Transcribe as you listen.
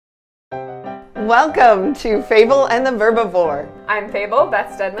Welcome to Fable and the Verbivore. I'm Fable,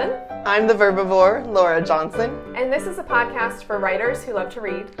 Beth Stedman. I'm the Verbivore, Laura Johnson. And this is a podcast for writers who love to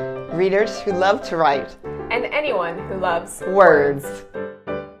read, Readers who love to write, and anyone who loves words.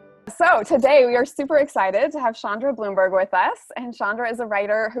 So today we are super excited to have Chandra Bloomberg with us. And Chandra is a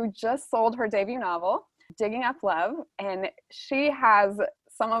writer who just sold her debut novel, Digging Up Love. And she has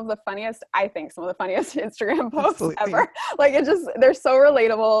some of the funniest Instagram posts ever. Like they're so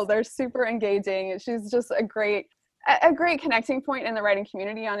relatable. They're super engaging. She's just a great connecting point in the writing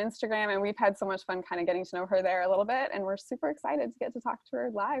community on Instagram. And we've had so much fun kind of getting to know her there a little bit. And we're super excited to get to talk to her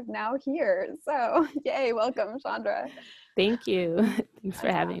live now here. So yay, welcome, Chandra. Thank you. Thanks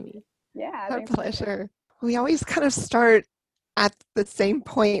for having me. Yeah. Our pleasure. We always kind of start at the same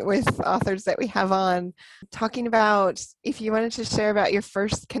point with authors that we have on, talking about if you wanted to share about your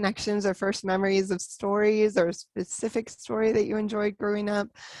first connections or first memories of stories or a specific story that you enjoyed growing up,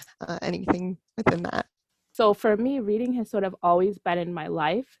 anything within that. So for me, reading has sort of always been in my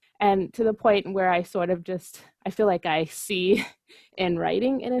life, and to the point where I feel like I see in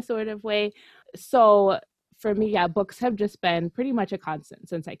writing in a sort of way. So for me, books have just been pretty much a constant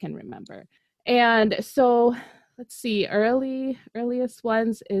since I can remember. And so let's see, earliest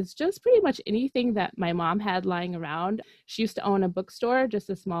ones is just pretty much anything that my mom had lying around. She used to own a bookstore,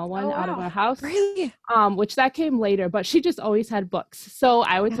 just a small one out of our house. Really? Which that came later, but she just always had books. So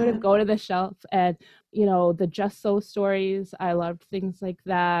I would sort of go to the shelf and, the Just So stories. I loved things like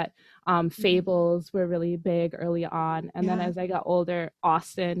that. Fables were really big early on. And then as I got older,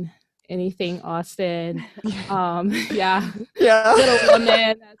 anything Austen, Little Women,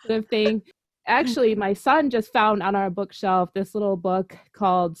 that sort of thing. Actually, my son just found on our bookshelf this little book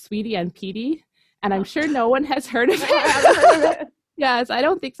called Sweetie and Petey, and I'm sure no one has heard of it. I haven't heard of it. Yes, I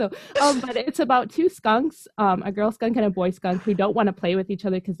don't think so. But it's about two skunks, a girl skunk and a boy skunk, who don't want to play with each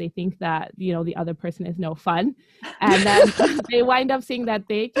other because they think that, the other person is no fun. And then they wind up seeing that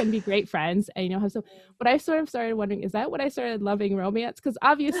they can be great friends and, but I sort of started wondering, is that when I started loving romance? Because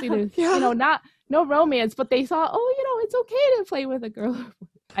obviously there's, no romance, but they saw, it's okay to play with a girl.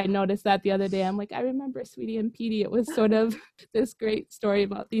 I noticed that the other day. I'm like, I remember Sweetie and Petey. It was sort of this great story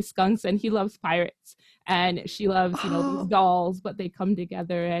about these skunks, and he loves pirates, and she loves, these dolls, but they come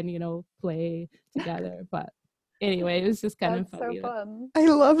together and, play together. But anyway, it was just kind of funny. So fun. I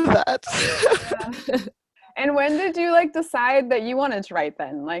love that. Yeah. And when did you decide that you wanted to write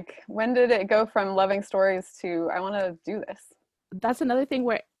then? When did it go from loving stories to I want to do this? That's another thing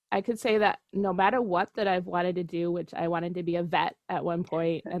where I could say that no matter what that I've wanted to do, which I wanted to be a vet at one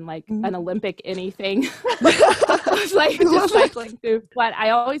point and an Olympic anything, I was just cycling through. But I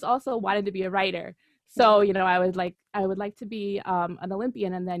always also wanted to be a writer. So, I would like to be an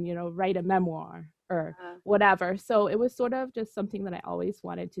Olympian and then, write a memoir or whatever. So it was sort of just something that I always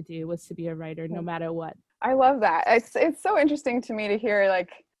wanted to do, was to be a writer no matter what. I love that. It's so interesting to me to hear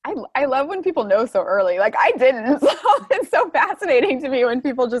I love when people know so early. I didn't. So it's so fascinating to me when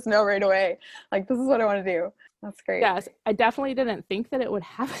people just know right away. This is what I want to do. That's great. Yes, I definitely didn't think that it would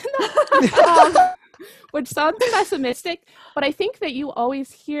happen, which sounds pessimistic. But I think that you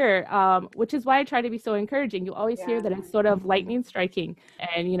always hear, which is why I try to be so encouraging. You always hear that it's sort of lightning striking.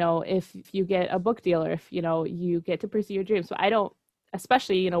 And, if you get a book deal or if, you get to pursue your dreams. So I don't,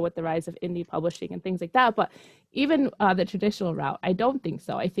 especially, with the rise of indie publishing and things like that. But even the traditional route, I don't think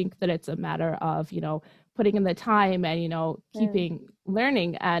so. I think that it's a matter of, putting in the time and, keeping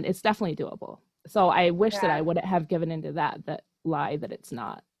learning, and it's definitely doable. So I wish that I wouldn't have given into that lie that it's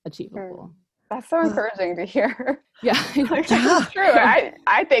not achievable. That's so encouraging to hear. Yeah. It's true.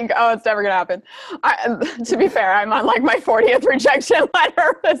 I think, it's never going to happen. To be fair, I'm on my 40th rejection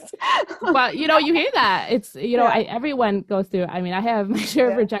letter. But, you hear that. It's, everyone goes through, I have my share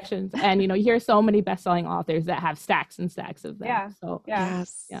of rejections, and, you hear so many best-selling authors that have stacks and stacks of them. Yeah. So,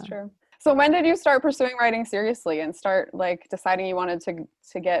 Yes. It's true. So when did you start pursuing writing seriously and start deciding you wanted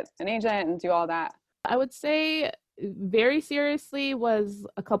to get an agent and do all that? I would say very seriously was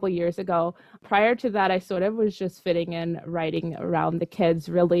a couple years ago. Prior to that, I sort of was just fitting in writing around the kids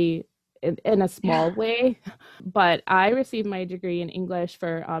really in a small way. But I received my degree in English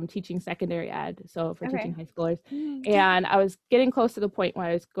for teaching secondary ed, so for teaching high schoolers. And I was getting close to the point where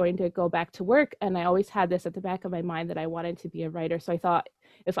I was going to go back to work, and I always had this at the back of my mind that I wanted to be a writer. So I thought,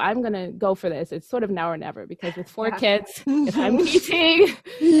 if I'm going to go for this, it's sort of now or never, because with 4 kids, if I'm teaching,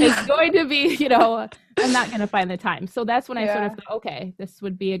 it's going to be, I'm not going to find the time. So that's when I sort of thought, okay, this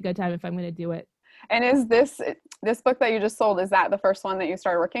would be a good time if I'm going to do it. And is this book that you just sold, is that the first one that you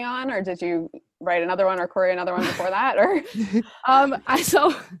started working on, or did you write another one or query another one before that? Or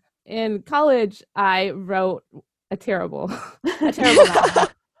So in college, I wrote a terrible novel.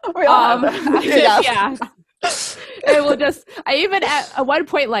 We all Yeah. It will just, I even at one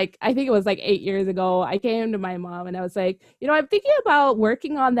point, like, I think it was like 8 years ago, I came to my mom and I was like, I'm thinking about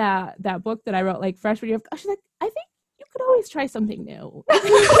working on that book that I wrote like freshman year. She's like, I think you could always try something new.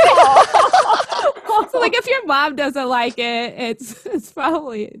 So like if your mom doesn't like it, it's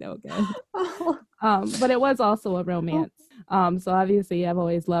probably no good. But it was also a romance. So obviously I've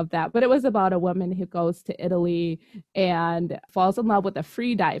always loved that. But it was about a woman who goes to Italy and falls in love with a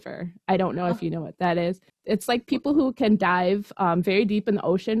free diver. I don't know if you know what that is. It's like people who can dive very deep in the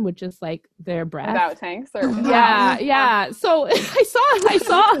ocean with just like their breath. Without tanks or Yeah. So I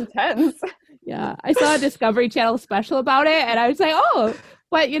saw intense. Yeah, I saw a Discovery Channel special about it, and I was like, oh,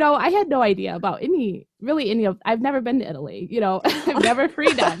 but I had no idea about any of. I've never been to Italy, I've never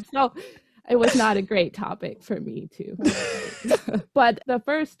free dived, so it was not a great topic for me to. But the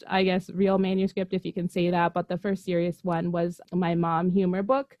first, I guess, real manuscript, if you can say that, but the first serious one was my mom humor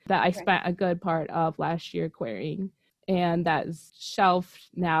book that I spent a good part of last year querying, and that's shelved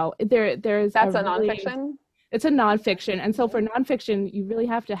now. There's that's a nonfiction. It's a nonfiction. And so for nonfiction, you really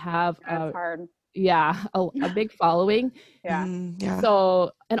have to have hard. A big following. Yeah.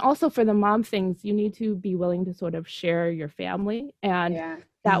 So, and also for the mom things, you need to be willing to sort of share your family. And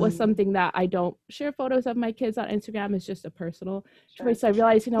that was something that I don't share photos of my kids on Instagram. It's just a personal choice. I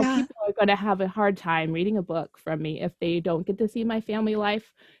realized, people are going to have a hard time reading a book from me if they don't get to see my family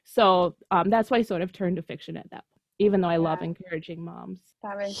life. So that's why I sort of turned to fiction at that point, even though I love encouraging moms.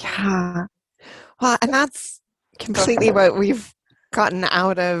 That makes sense. Well, and that's completely what we've gotten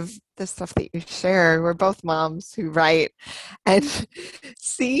out of the stuff that you share. We're both moms who write, and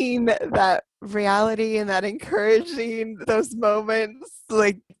seeing that reality and that encouraging those moments,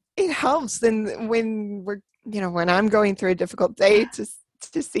 like it helps. And when we're, when I'm going through a difficult day,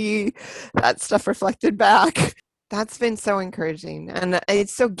 to see that stuff reflected back, that's been so encouraging. And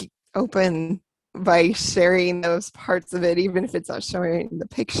it's so open by sharing those parts of it, even if it's not showing the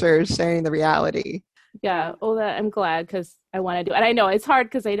pictures, sharing the reality. Yeah, I'm glad, because I want to do it. And I know it's hard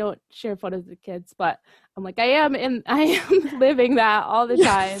because I don't share photos of kids, but I'm like, I am living that all the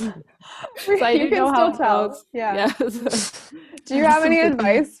time. So I do know how it goes. Yeah. Do you have any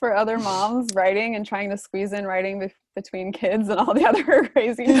advice for other moms writing and trying to squeeze in writing between kids and all the other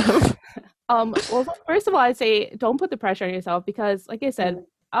craziness? Well, first of all, I'd say don't put the pressure on yourself, because like I said,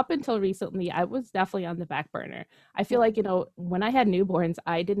 up until recently, I was definitely on the back burner. I feel like, when I had newborns,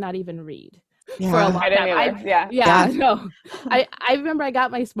 I did not even read. For a long time. No. I remember I got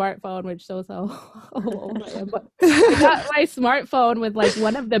my smartphone, which shows how old I am, but I got my smartphone with like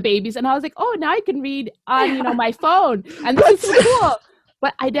one of the babies, and I was like, oh, now I can read on, my phone, and this is so cool.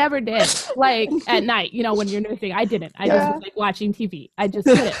 But I never did, like at night, when you're nursing, I didn't. I just was like watching TV. I just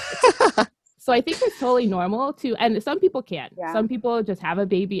couldn't. So I think it's totally normal and some people can. Yeah. Some people just have a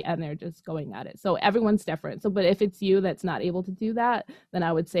baby and they're just going at it. So everyone's different. So, but if it's you that's not able to do that, then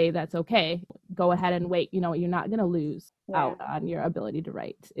I would say that's okay. Go ahead and wait. You're not going to lose out on your ability to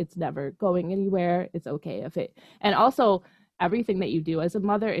write. It's never going anywhere. It's okay and also everything that you do as a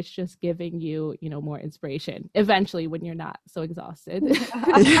mother, it's just giving you, more inspiration eventually when you're not so exhausted.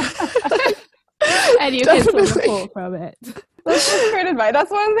 And you can sort of pull from it. That's great advice.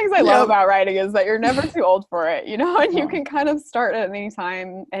 That's one of the things I love about writing is that you're never too old for it, and you can kind of start at any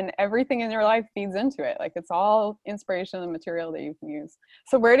time, and everything in your life feeds into it. Like it's all inspiration and material that you can use.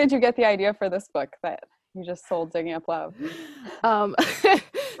 So where did you get the idea for this book that you just sold, Digging Up Love?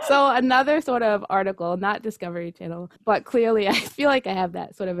 So another sort of article, not Discovery Channel, but clearly I feel like I have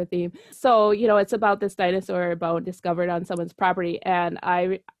that sort of a theme. So, it's about this dinosaur bone discovered on someone's property. And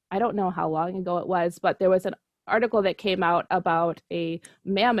I don't know how long ago it was, but there was an article that came out about a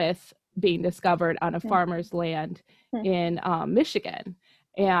mammoth being discovered on a farmer's land in Michigan.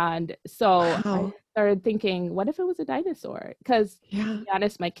 And so I started thinking, what if it was a dinosaur? Because to be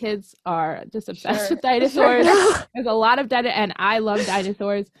honest, my kids are just obsessed with dinosaurs. There's a lot of dinosaurs, and I love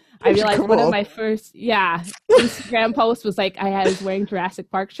dinosaurs. I realized one of my first Instagram posts was like I was wearing Jurassic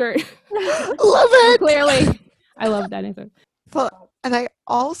Park shirt. Love it. Clearly, I love dinosaurs. Well, and I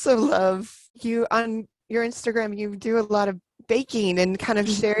also love you on your Instagram. You do a lot of baking and kind of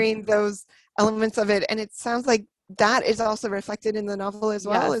sharing those elements of it. And it sounds like that is also reflected in the novel as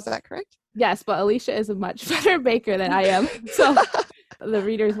well. Is that correct? Yes, but Alicia is a much better baker than I am. So the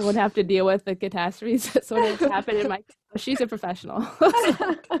readers won't have to deal with the catastrophes that sort of happen in my... She's a professional.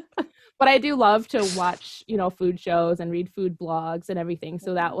 But I do love to watch, food shows and read food blogs and everything.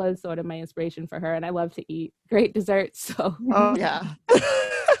 So that was sort of my inspiration for her. And I love to eat great desserts. So that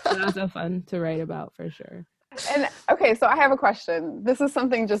was so fun to write about for sure. And okay, so I have a question. This is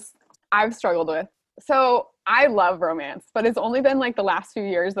something just I've struggled with. So I love romance, but it's only been like the last few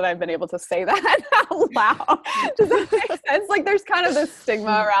years that I've been able to say that out loud. Does that make sense? Like there's kind of this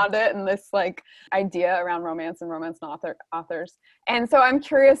stigma around it and this like idea around romance and romance authors. And so I'm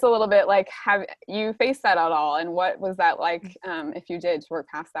curious a little bit, like, have you faced that at all? And what was that like, if you did, to work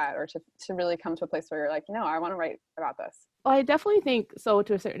past that, or to really come to a place where you're like, no, I want to write about this? Well, I definitely think so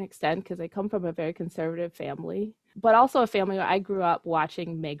to a certain extent, because I come from a very conservative family, but also a family where I grew up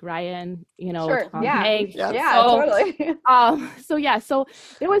watching Meg Ryan, Sure. Tom Yeah. Hanks. Yeah, So, totally. So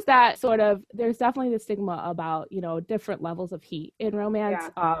there was that sort of, there's definitely the stigma about, different levels of heat in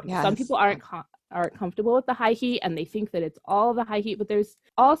romance. Some people aren't comfortable with the high heat and they think that it's all the high heat, but there's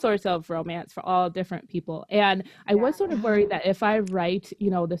all sorts of romance for all different people. And I was sort of worried that if I write,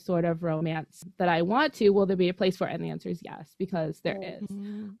 the sort of romance that I want to, will there be a place for it? And the answer is yes, because there is.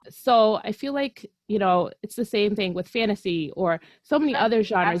 So I feel like, it's the same thing with fantasy or so many other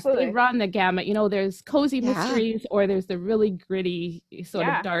genres. Absolutely. They run the gamut. There's cozy mysteries or there's the really gritty sort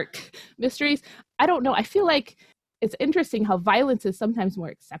of dark mysteries. I don't know. I feel like it's interesting how violence is sometimes more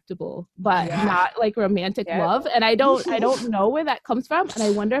acceptable, but not like romantic love. And I don't know where that comes from. And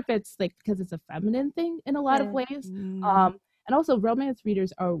I wonder if it's like because it's a feminine thing in a lot of ways. And also romance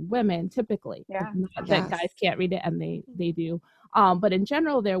readers are women typically. Not that guys can't read it, and they do. But in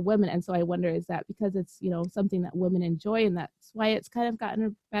general, they're women. And so I wonder, is that because it's, something that women enjoy and that's why it's kind of gotten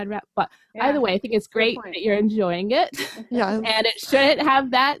a bad rap. But either way, I think it's great that you're enjoying it. And it shouldn't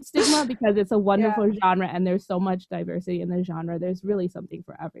have that stigma because it's a wonderful genre and there's so much diversity in the genre. There's really something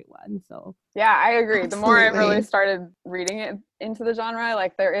for everyone. So yeah, I agree. Absolutely. The more I've really started reading it into the genre,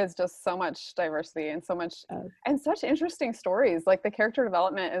 like there is just so much diversity and so much and such interesting stories. Like the character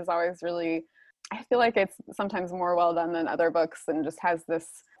development is always really, I feel like it's sometimes more well done than other books and just has this,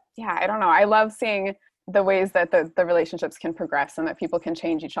 I don't know. I love seeing the ways that the relationships can progress and that people can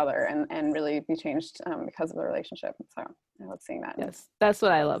change each other and really be changed because of the relationship. So I love seeing that. Yes, that's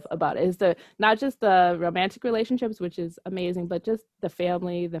what I love about it, is not just the romantic relationships, which is amazing, but just the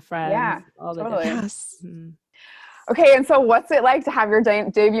family, the friends, all the different. Okay, and so what's it like to have your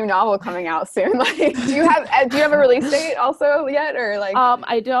debut novel coming out soon? Like, do you have a release date also yet, or like?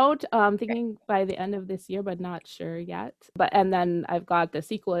 I don't. Thinking by the end of this year, but not sure yet. And then I've got the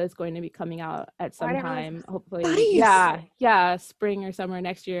sequel is going to be coming out at some time, hopefully. Nice. Spring or summer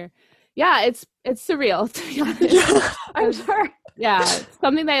next year. Yeah, it's surreal, to be honest. I'm sure. Yeah, it's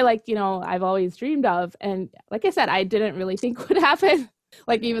something that I've always dreamed of, and like I said, I didn't really think would happen.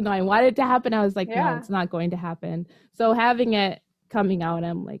 Like, even though I wanted it to happen, I was like, no, it's not going to happen. So having it coming out,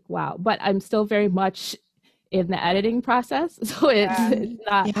 I'm like, wow. But I'm still very much in the editing process. So it's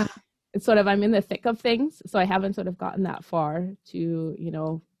not, it's sort of, I'm in the thick of things. So I haven't sort of gotten that far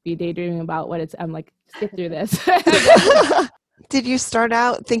to, be daydreaming about what it's, I'm like, just get through this. Did you start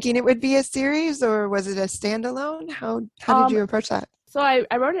out thinking it would be a series or was it a standalone? How did you approach that? So I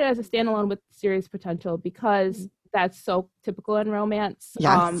wrote it as a standalone with series potential because that's so typical in romance,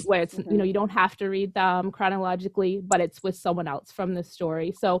 where it's, you don't have to read them chronologically, but it's with someone else from the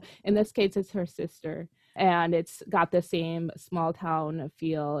story. So in this case, it's her sister, and it's got the same small town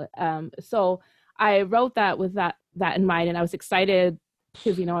feel. So I wrote that with that in mind, and I was excited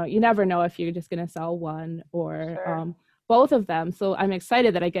because, you never know if you're just going to sell one or both of them. So I'm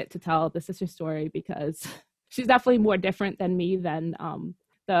excited that I get to tell the sister story because she's definitely more different than me than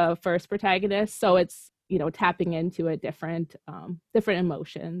the first protagonist. So it's, tapping into a different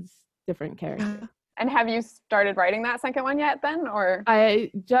emotions, different character. And have you started writing that second one yet then, or?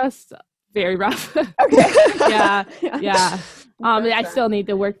 I just very rough. Okay. Yeah. I still need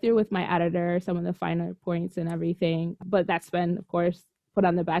to work through with my editor some of the finer points and everything, but that's been, of course, put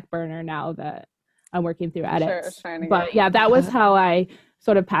on the back burner now that I'm working through edits. But that was how I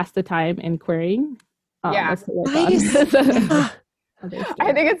sort of passed the time in querying. Nice.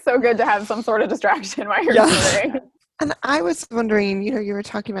 I think it's so good to have some sort of distraction while you're querying. And I was wondering, you were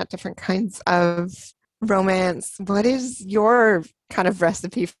talking about different kinds of romance. What is your kind of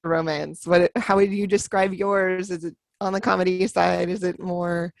recipe for romance? How would you describe yours? Is it on the comedy side? Is it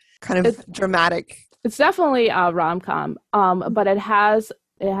more kind of dramatic? It's definitely a rom-com, but it has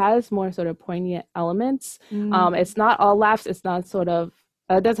more sort of poignant elements. It's not all laughs. It's not sort of,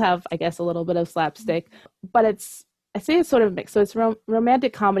 it does have, I guess, a little bit of slapstick, but I say it's sort of mixed. So it's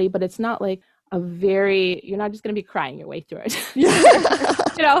romantic comedy, but it's not like you're not just going to be crying your way through it,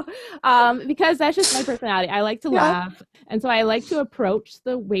 because that's just my personality. I like to laugh. And so I like to approach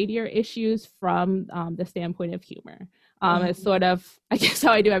the weightier issues from the standpoint of humor. It's sort of, I guess,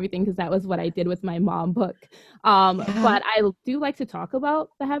 how I do everything, because that was what I did with my mom book. But I do like to talk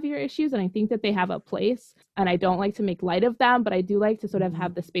about the heavier issues, and I think that they have a place, and I don't like to make light of them, but I do like to sort of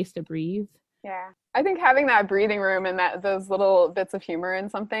have the space to breathe. Yeah. I think having that breathing room and those little bits of humor in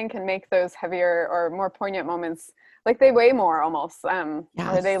something can make those heavier or more poignant moments, like they weigh more almost, or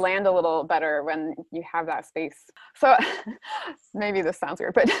they Yes. land a little better when you have that space. So maybe this sounds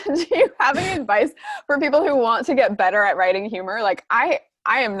weird, but do you have any advice for people who want to get better at writing humor? Like I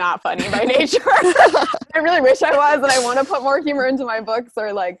am not funny by nature. I really wish I was, and I want to put more humor into my books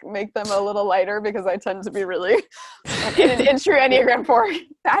or like make them a little lighter because I tend to be really, in true Enneagram 4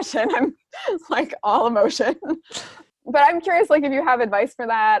 fashion, I'm like all emotion. But I'm curious, like if you have advice for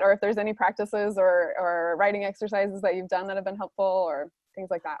that, or if there's any practices or writing exercises that you've done that have been helpful or things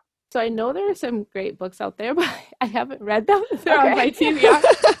like that. So I know there are some great books out there, but I haven't read them. They're on my TBR.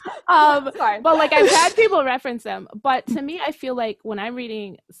 But like I've had people reference them. But to me, I feel like when I'm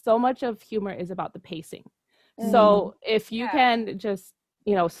reading, so much of humor is about the pacing. So if you can just,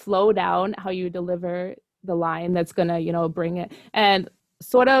 slow down how you deliver the line that's going to, bring it and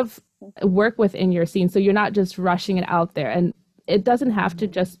sort of work within your scene. So you're not just rushing it out there. And it doesn't have to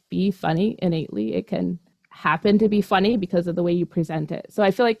just be funny innately. It can happen to be funny because of the way you present it. So I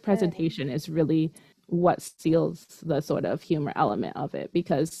feel like presentation is really what seals the sort of humor element of it,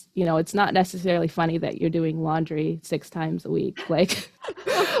 because it's not necessarily funny that you're doing laundry 6 times a week, like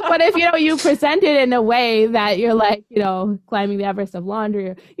but if you present it in a way that you're like climbing the Everest of laundry,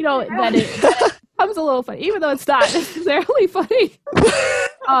 or then it becomes a little funny, even though it's not necessarily funny.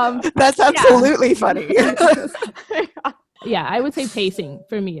 That's absolutely funny. Yeah, I would say pacing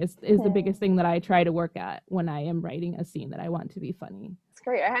for me is the biggest thing that I try to work at when I am writing a scene that I want to be funny. It's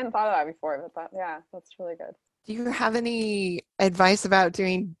great. I hadn't thought of that before, but that's really good. Do you have any advice about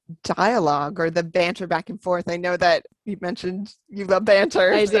doing dialogue or the banter back and forth? I know that you mentioned you love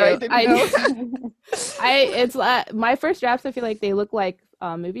banter. I do. I do. It's my first drafts, I feel like they look like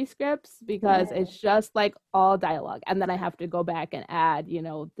movie scripts because it's just like all dialogue, and then I have to go back and add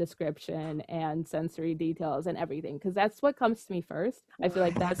description and sensory details and everything, because that's what comes to me first. I feel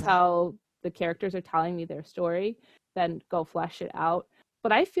like that's how the characters are telling me their story, then go flesh it out.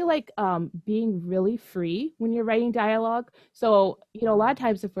 But I feel like being really free when you're writing dialogue. So a lot of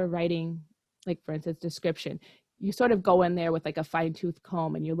times if we're writing, like for instance, description, you sort of go in there with like a fine-tooth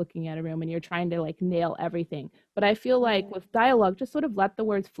comb and you're looking at a room and you're trying to like nail everything. But I feel like with dialogue, just sort of let the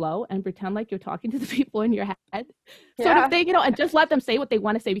words flow and pretend like you're talking to the people in your head, sort of thing, and just let them say what they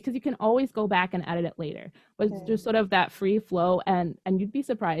want to say, because you can always go back and edit it later. But it's just sort of that free flow, and you'd be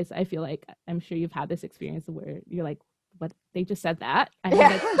surprised. I feel like, I'm sure you've had this experience where you're like, what, they just said that? I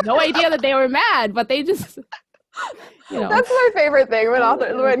had like, no idea that they were mad, but they just... That's my favorite thing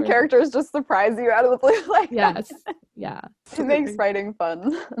when characters just surprise you out of the blue like that. It makes writing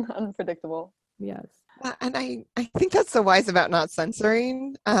fun and unpredictable. Yes. And I think that's so wise about not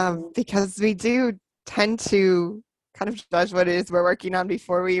censoring, because we do tend to kind of judge what it is we're working on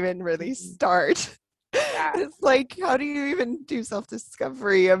before we even really start. It's like, how do you even do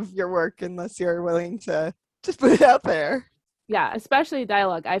self-discovery of your work unless you're willing to just put it out there? Yeah, especially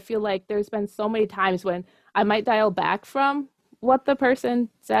dialogue. I feel like there's been so many times when I might dial back from what the person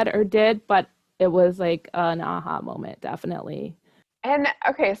said or did, but it was like an aha moment, definitely. And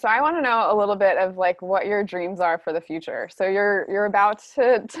okay, so I want to know a little bit of like what your dreams are for the future. So you're about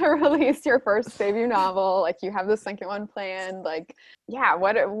to release your first debut novel. Like you have the second one planned. Like,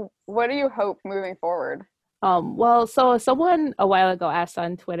 what do you hope moving forward? Well, so someone a while ago asked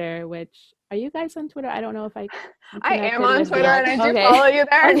on Twitter, which, are you guys on Twitter? I don't know if I am on Twitter and I do follow you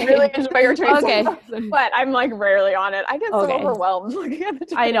there and really enjoy your tweets. But I'm like rarely on it. I get so overwhelmed looking at the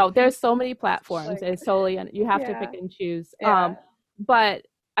Twitter. I know, there's so many platforms. It's totally, you have to pick and choose. But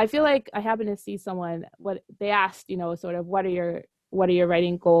I feel like I happened to see someone, what they asked, sort of, what are your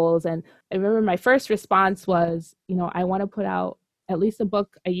writing goals? And I remember my first response was, I want to put out at least a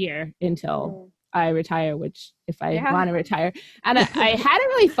book a year until I retire, which if I want to retire. And I hadn't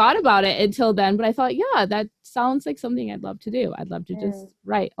really thought about it until then, but I thought, that sounds like something I'd love to do. I'd love to just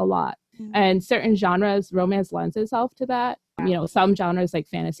write a lot. And certain genres, romance lends itself to that. Some genres like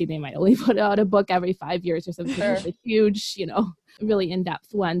fantasy, they might only put out a book every 5 years or something. The huge, really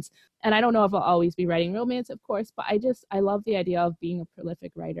in-depth ones. And I don't know if I'll always be writing romance, of course, but I love the idea of being a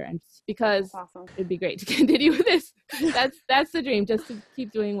prolific writer, and because it'd be great to continue with this. That's the dream, just to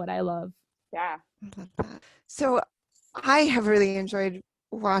keep doing what I love. Yeah. I love that. So I have really enjoyed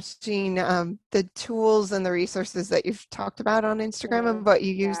watching the tools and the resources that you've talked about on Instagram and what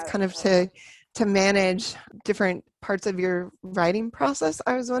you use kind of to manage different parts of your writing process.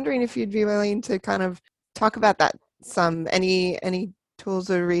 I was wondering if you'd be willing to kind of talk about that some, any tools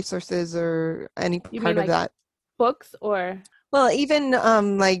or resources or any part of that. Books or? Well, even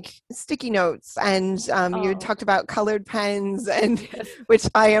like sticky notes, and you Oh, talked about colored pens, and yes. which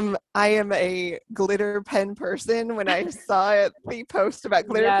I am a glitter pen person. When I saw the post about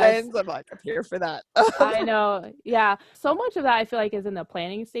glitter Yes. pens, I'm like, I'm here for that. I know. Yeah. So much of that I feel like is in the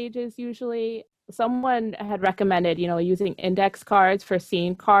planning stages usually. Someone had recommended, using index cards for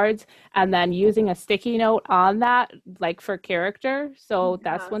scene cards and then using a sticky note on that, like for character. So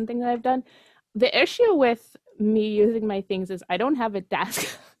that's Yeah. one thing that I've done. The issue with me using my things is I don't have a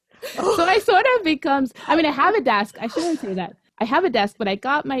desk. So I sort of becomes, I mean, I have a desk. I shouldn't say that. I have a desk, but I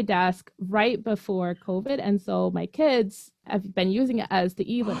got my desk right before COVID. And so my kids have been using it as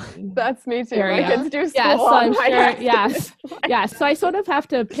the e-learning That's me too. area. My kids do school Yeah, so on I'm my sure, desk. yes. Yeah, so I sort of have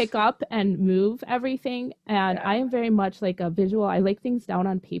to pick up and move everything. And Yeah. I am very much like a visual. I like things down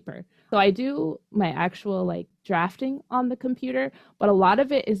on paper. So I do my actual like drafting on the computer, but a lot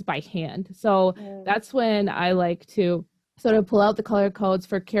of it is by hand. So that's when I like to sort of pull out the color codes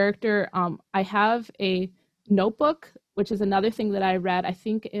for character. I have a notebook, which is another thing that I read. I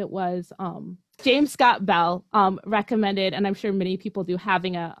think it was James Scott Bell recommended, and I'm sure many people do,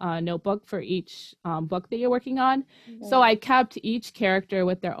 having a notebook for each book that you're working on. So I kept each character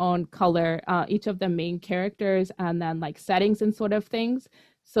with their own color, each of the main characters, and then like settings and sort of things,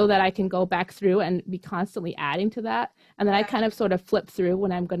 so that I can go back through and be constantly adding to that. And then I kind of sort of flip through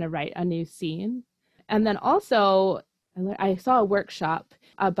when I'm going to write a new scene. And then also, I saw a workshop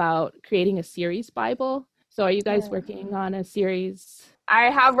about creating a series Bible. So are you guys working on a series? I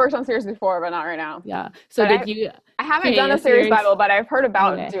have worked on series before, but not right now. Yeah. So But did you? I haven't create done a series Bible, but I've heard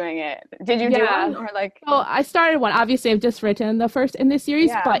about Okay. doing it. Did you do Yeah. one, or like? So I started one. Obviously, I've just written the first in this series,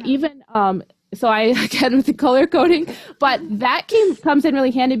 Yeah. but even so I again with the color coding, but that comes in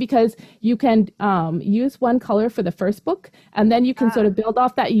really handy because you can use one color for the first book, and then you can sort of build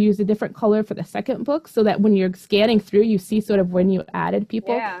off that. You use a different color for the second book, so that when you're scanning through, you see sort of when you added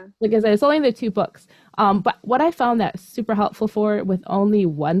people. Yeah. Because it's only the 2 books. But what I found that super helpful for with only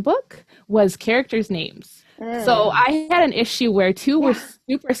one book was characters' names. So I had an issue where 2 were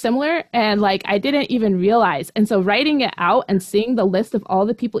super similar, and like I didn't even realize. And so writing it out and seeing the list of all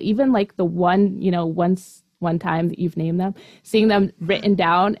the people, even like the one, one time that you've named them, seeing them written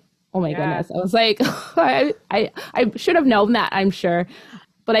down. Oh my goodness. I was like, I should have known that, I'm sure.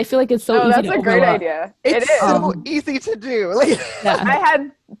 But I feel like it's so easy that's to a great overlook. idea. It's It is. so easy to do. Like, Yeah. I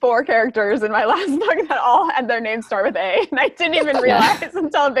had 4 characters in my last book that all had their names start with A, and I didn't even realize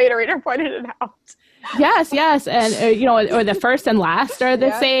until a beta reader pointed it out. Yes, and or the first and last are the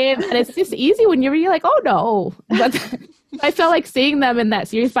Yeah. same, and it's just easy when you're like, oh no. But I felt like seeing them in that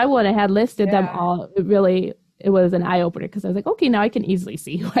series Bible, and I had listed them Yeah. all. It was an eye opener because I was like, okay, now I can easily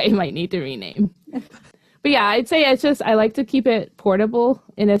see who I might need to rename. But yeah, I'd say it's just I like to keep it portable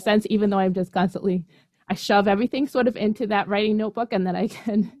in a sense, even though I'm just constantly I shove everything sort of into that writing notebook, and then I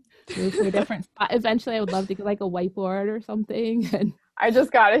can move to a different spot. Eventually, I would love to get like a whiteboard or something. And I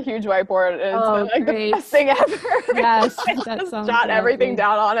just got a huge whiteboard, and it's been like great. the best thing ever. Yes, I that just sounds jot everything lovely.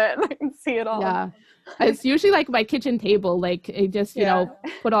 down on it, and I can see it all. Yeah. It's usually like my kitchen table, like I just,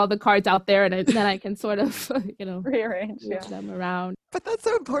 put all the cards out there, and then I can sort of, Rearrange. move Yeah. them around. but that's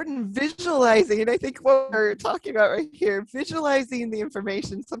so important, visualizing. And I think what we're talking about right here, visualizing the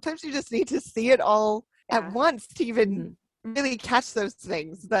information. Sometimes you just need to see it all Yeah. at once to even really catch those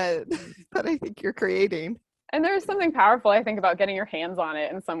things that I think you're creating. And there's something powerful, I think, about getting your hands on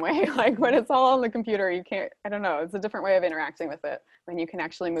it in some way. Like when it's all on the computer, you can't, I don't know, it's a different way of interacting with it when you can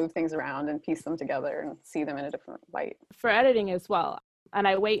actually move things around and piece them together and see them in a different light. For editing as well. And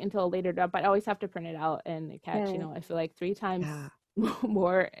I wait until a later draft, but I always have to print it out and catch, I feel like 3 times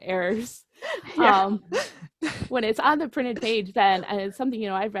more errors. Yeah. When it's on the printed page, then and it's something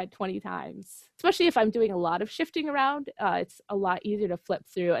I've read 20 times. Especially if I'm doing a lot of shifting around, it's a lot easier to flip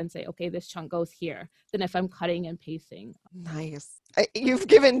through and say, okay, this chunk goes here, than if I'm cutting and pasting. Nice. You've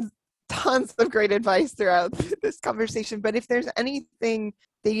given tons of great advice throughout this conversation, but if there's anything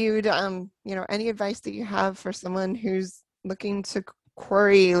that you'd, any advice that you have for someone who's looking to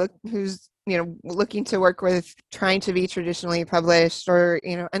query, who's looking to work with trying to be traditionally published, or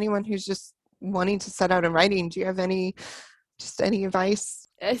anyone who's just wanting to set out in writing, do you have any advice?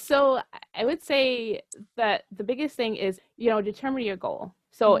 So I would say that the biggest thing is determine your goal.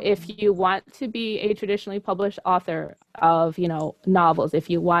 So if you want to be a traditionally published author of novels, if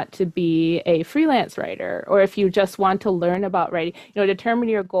you want to be a freelance writer, or if you just want to learn about writing, determine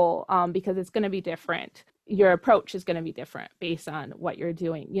your goal, because it's going to be different. your approach is going to be different based on what you're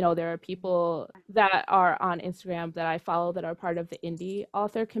doing. You know, there are people that are on Instagram that I follow that are part of the indie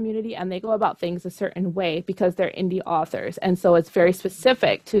author community, and they go about things a certain way because they're indie authors. And so it's very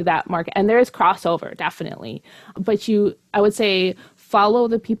specific to that market. And there is crossover, definitely. But I would say, follow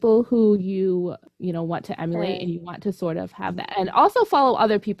the people who you want to emulate, and you want to sort of have that, and also follow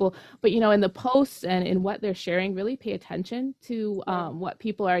other people. But in the posts and in what they're sharing, really pay attention to what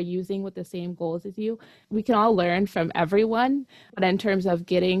people are using with the same goals as you. We can all learn from everyone, but in terms of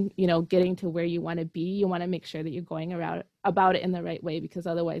getting to where you want to be, you want to make sure that you're going around about it in the right way, because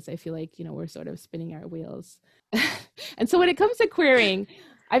otherwise I feel like we're sort of spinning our wheels. And so when it comes to querying,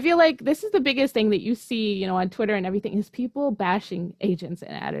 I feel like this is the biggest thing that you see, on Twitter and everything, is people bashing agents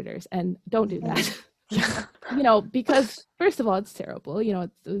and editors, and don't do that. Because first of all, it's terrible.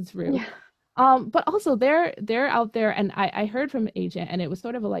 It's rude. Yeah. But also they're out there, and I heard from an agent, and it was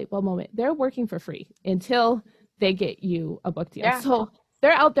sort of a light bulb moment. They're working for free until they get you a book deal. Yeah. So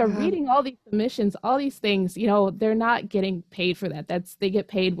they're out there reading all these submissions, all these things. They're not getting paid for that. They get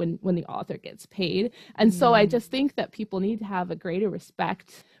paid when the author gets paid. And so I just think that people need to have a greater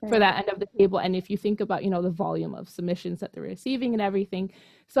respect for that end of the table. And if you think about, the volume of submissions that they're receiving and everything.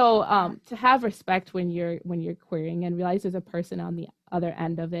 So to have respect when you're querying, and realize there's a person on the other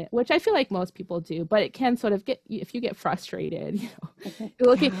end of it, which I feel like most people do, but it can sort of if you get frustrated, you're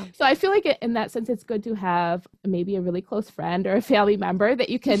looking. So I feel like in that sense, it's good to have maybe a really close friend or a family member that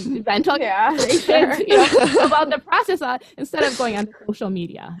you can vent all your frustrations, about the process on, instead of going on social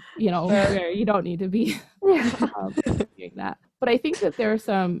media, where you don't need to be doing that. But I think that there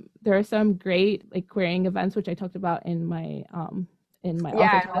are some great like querying events, which I talked about in my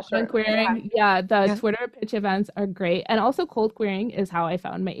author querying. The Twitter pitch events are great. And also cold querying is how I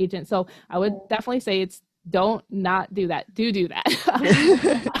found my agent. So I would definitely say don't not do that. Do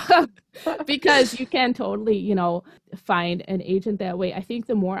that. Because you can totally, find an agent that way. I think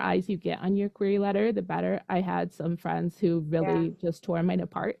the more eyes you get on your query letter, the better. I had some friends who really just tore mine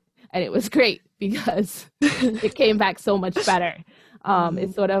apart, and it was great because it came back so much better.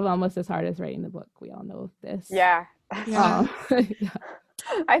 It's sort of almost as hard as writing the book. We all know this. Yeah.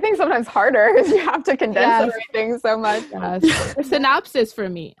 I think sometimes harder is you have to condense everything so much. Yes. The synopsis for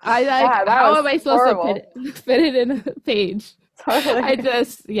me. I like, how am I supposed to fit it in a page? Totally.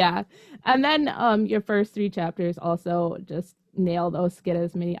 And then your first 3 chapters also just nail those, get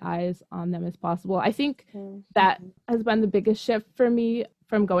as many eyes on them as possible. I think that has been the biggest shift for me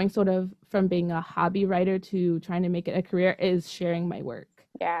from going sort of from being a hobby writer to trying to make it a career, is sharing my work.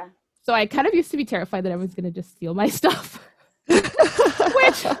 Yeah. So I kind of used to be terrified that everyone's going to just steal my stuff,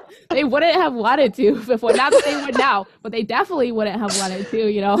 which they wouldn't have wanted to before. Not that they would now, but they definitely wouldn't have wanted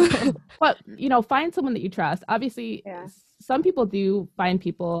to, But, find someone that you trust. Obviously, some people do find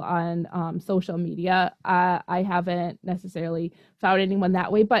people on social media. I haven't necessarily found anyone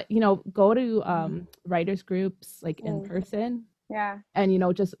that way, but, go to writers groups like in person. Yeah.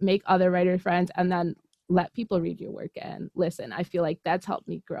 And, just make other writer friends, and then let people read your work and listen. I feel like that's helped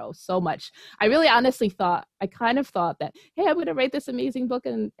me grow so much. I really honestly kind of thought that, hey, I'm going to write this amazing book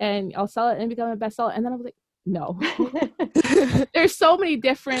and I'll sell it and become a bestseller. And then I was like, no. There's so many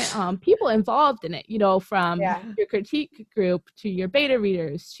different people involved in it, from your critique group to your beta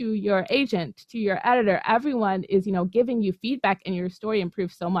readers to your agent to your editor. Everyone is, giving you feedback, and your story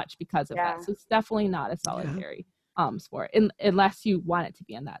improves so much because of that. So it's definitely not a solitary sport, unless you want it to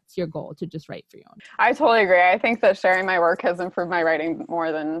be, and that's your goal, to just write for your own. I totally agree. I think that sharing my work has improved my writing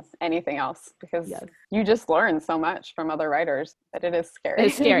more than anything else, because you just learn so much from other writers that it is scary.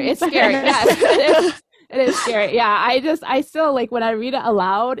 It's scary. Yes, it is scary. Yeah, I still, like, when I read it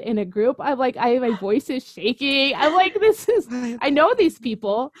aloud in a group, I'm like, my voice is shaking. I'm like, I know these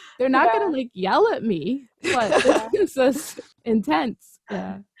people. They're not going to like yell at me, but this is just intense.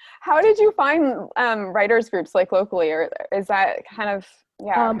 Yeah. How did you find writers groups like locally, or is that kind of,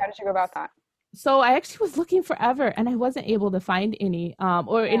 how did you go about that? So I actually was looking forever, and I wasn't able to find any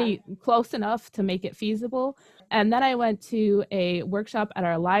any close enough to make it feasible. And then I went to a workshop at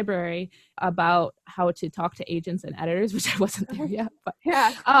our library about how to talk to agents and editors, which I wasn't there yet. But,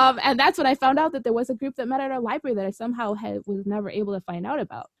 and that's when I found out that there was a group that met at our library that I somehow was never able to find out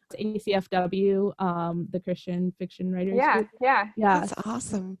about. ACFW, the Christian Fiction Writers Group. Yeah. That's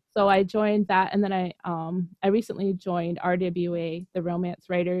awesome. So I joined that, and then I recently joined RWA, the Romance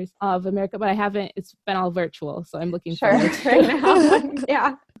Writers of America, but I haven't. It's been all virtual, so I'm looking forward to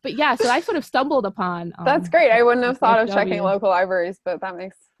it. But so I sort of stumbled upon. That's great. I wouldn't have thought of checking local libraries, but that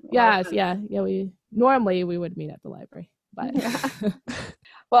makes. We normally would meet at the library, but.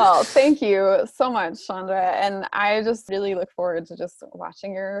 Well, thank you so much, Chandra. And I just really look forward to just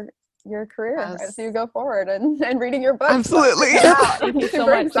watching your your career Yes. as you go forward and reading your books. Absolutely. Thank you so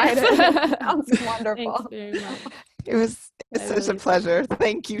Super much. excited. Sounds wonderful. Thanks very much. It was I such a really pleasure.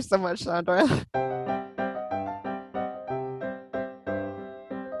 Thank you so much, Chandra.